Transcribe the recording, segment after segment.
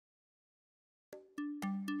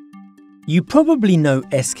You probably know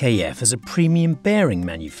SKF as a premium bearing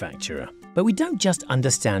manufacturer, but we don't just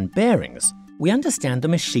understand bearings, we understand the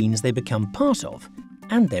machines they become part of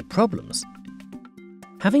and their problems.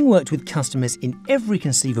 Having worked with customers in every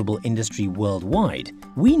conceivable industry worldwide,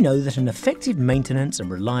 we know that an effective maintenance and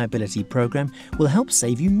reliability program will help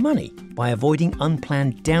save you money by avoiding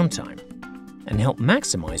unplanned downtime and help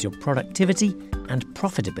maximize your productivity and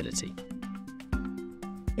profitability.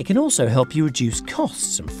 It can also help you reduce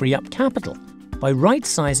costs and free up capital by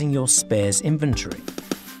right-sizing your spares inventory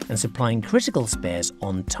and supplying critical spares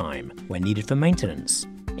on time when needed for maintenance.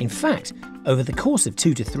 In fact, over the course of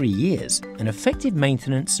 2 to 3 years, an effective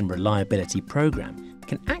maintenance and reliability program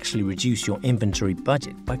can actually reduce your inventory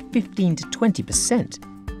budget by 15 to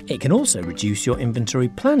 20%. It can also reduce your inventory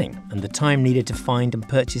planning and the time needed to find and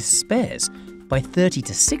purchase spares by 30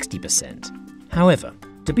 to 60%. However,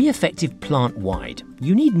 to be effective plant-wide,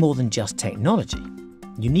 you need more than just technology.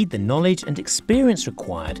 You need the knowledge and experience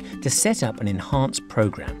required to set up an enhanced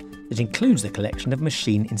program that includes the collection of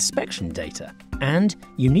machine inspection data, and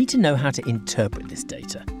you need to know how to interpret this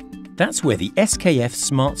data. That's where the SKF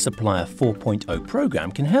Smart Supplier 4.0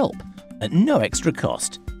 program can help, at no extra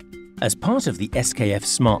cost. As part of the SKF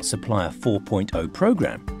Smart Supplier 4.0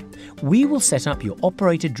 program, we will set up your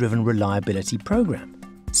operator-driven reliability program,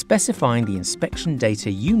 specifying the inspection data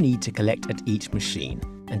you need to collect at each machine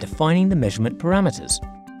and defining the measurement parameters.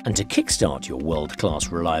 And to kickstart your world-class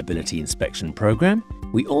reliability inspection program,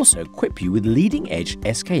 we also equip you with leading-edge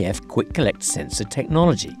SKF Quick Collect sensor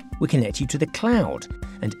technology. We connect you to the cloud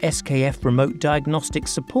and SKF remote diagnostic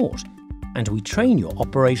support, and we train your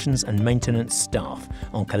operations and maintenance staff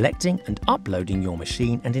on collecting and uploading your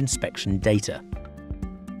machine and inspection data.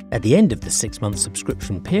 At the end of the 6-month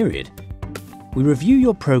subscription period, we review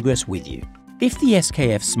your progress with you. If the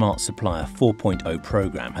SKF Smart Supplier 4.0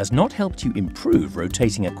 program has not helped you improve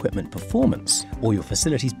rotating equipment performance or your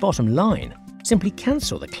facility's bottom line, simply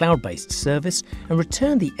cancel the cloud-based service and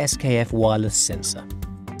return the SKF wireless sensor.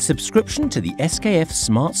 Subscription to the SKF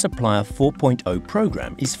Smart Supplier 4.0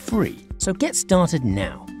 program is free, so get started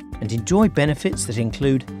now and enjoy benefits that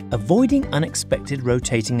include avoiding unexpected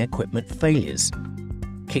rotating equipment failures,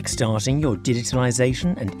 kickstarting your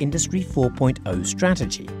digitalization and Industry 4.0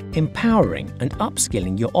 strategy, empowering and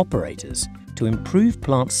upskilling your operators to improve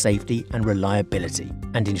plant safety and reliability,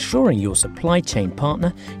 and ensuring your supply chain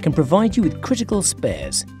partner can provide you with critical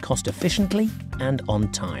spares cost efficiently and on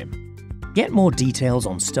time. Get more details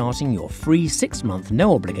on starting your free 6-month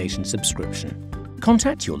no-obligation subscription.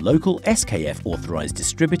 Contact your local SKF authorized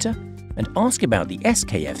distributor and ask about the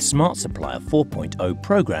SKF Smart Supplier 4.0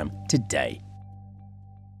 program today.